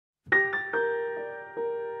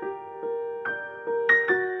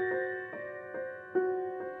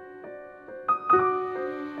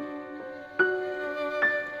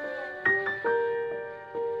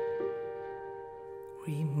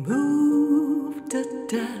the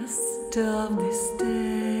dust of this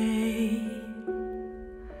day.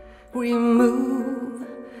 Remove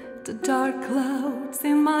the dark clouds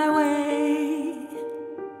in my way.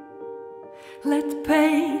 Let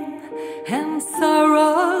pain and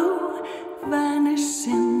sorrow vanish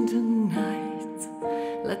in the night.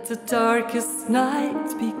 Let the darkest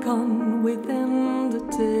night be gone within the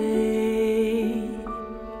day.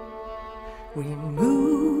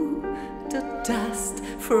 Remove the dust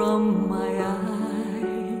from my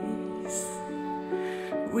eyes.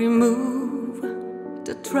 Remove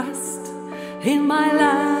the trust in my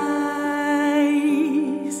lies.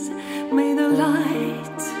 May the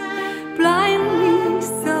light blind me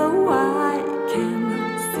so I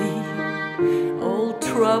cannot see all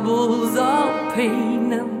troubles, all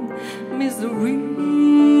pain and misery.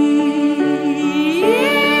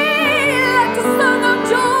 Let the song of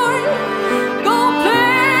joy go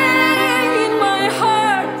play in my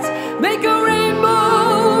heart. Make a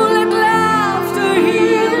rainbow, let laughter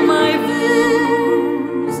heal my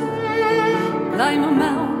wounds. Climb a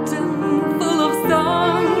mountain full of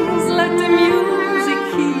songs, let the music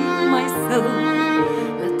heal my soul.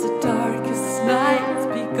 Let the darkest night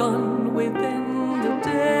be gone within the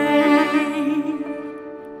day.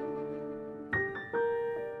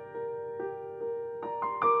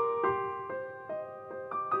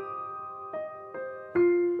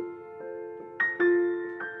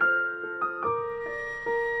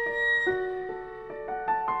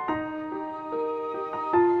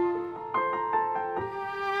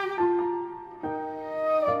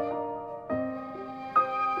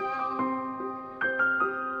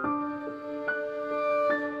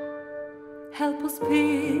 Help us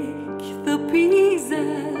pick the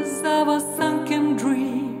pieces of our sunken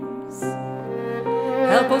dreams.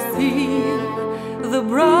 Help us heal the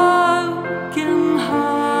broken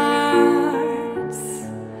hearts.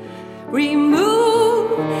 Remove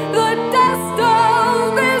the dust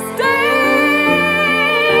of this day.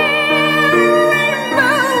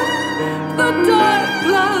 Remove the dark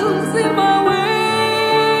clouds in my way.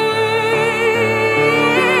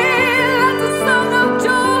 Let the song of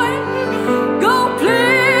joy go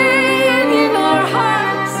playing in our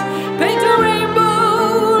hearts. Paint a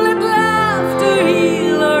rainbow, let laughter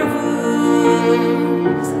heal our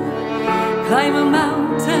wounds. Climb a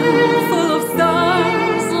mountain full of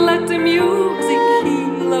stars. Let the music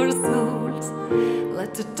heal our souls.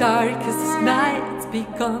 Let the darkest night be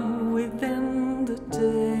gone within the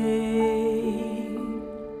day.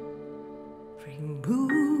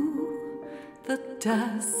 Remove the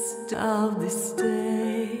dust of this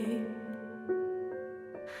day.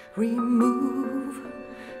 Remove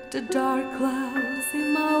the dark clouds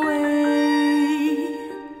in my way.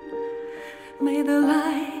 May the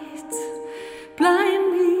light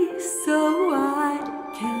blind me so I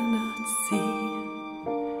cannot see.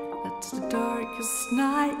 Let the darkest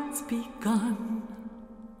night be gone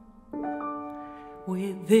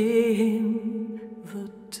within the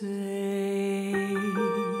day.